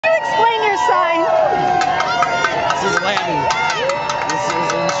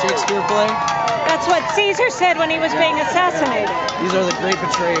Shakespeare play? That's what Caesar said when he was being assassinated. These are the great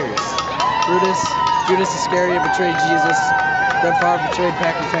betrayers. Judas Iscariot betrayed Jesus. Brett Favre betrayed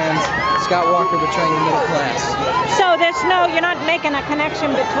Packer fans. Scott Walker betraying the middle class. So you're not making a connection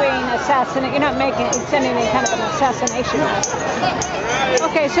between you're not sending any kind of an assassination message.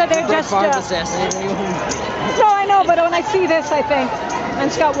 Okay, so they're Brett just... Favre assassinated anyone? No, I know, but when I see this, I think,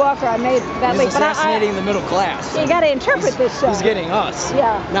 and Scott Walker, I made that leap. He's assassinating the middle class. You got to interpret this. He's getting us.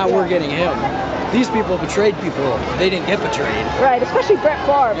 Yeah. Now we're getting him. These people betrayed people. They didn't get betrayed. Right, especially Brett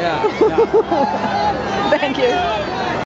Favre. Yeah. Thank you.